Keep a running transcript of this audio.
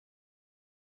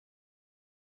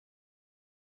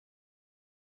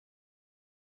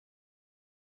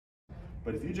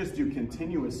But if you just do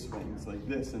continuous swings like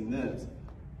this and this,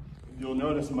 you'll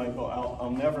notice, Michael,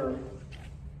 I'll never,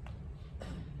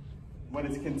 when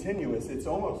it's continuous, it's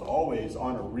almost always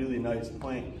on a really nice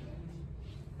plane,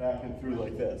 back and through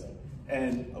like this.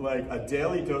 And like a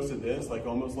daily dose of this, like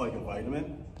almost like a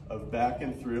vitamin of back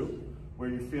and through, where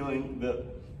you're feeling the,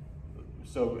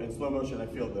 so in slow motion, I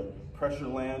feel the pressure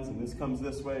lands and this comes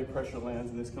this way, pressure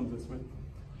lands and this comes this way.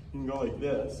 You can go like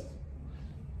this,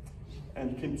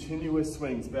 and continuous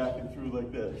swings back and through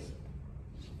like this.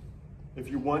 If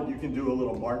you want, you can do a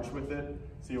little march with it.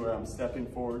 See where I'm stepping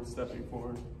forward, stepping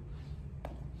forward.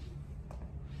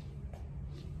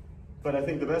 But I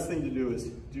think the best thing to do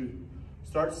is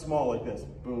start small like this.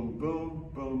 Boom, boom,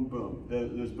 boom, boom.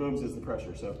 There's booms as the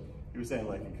pressure. So you were saying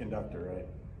like a conductor, right?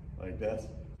 Like this.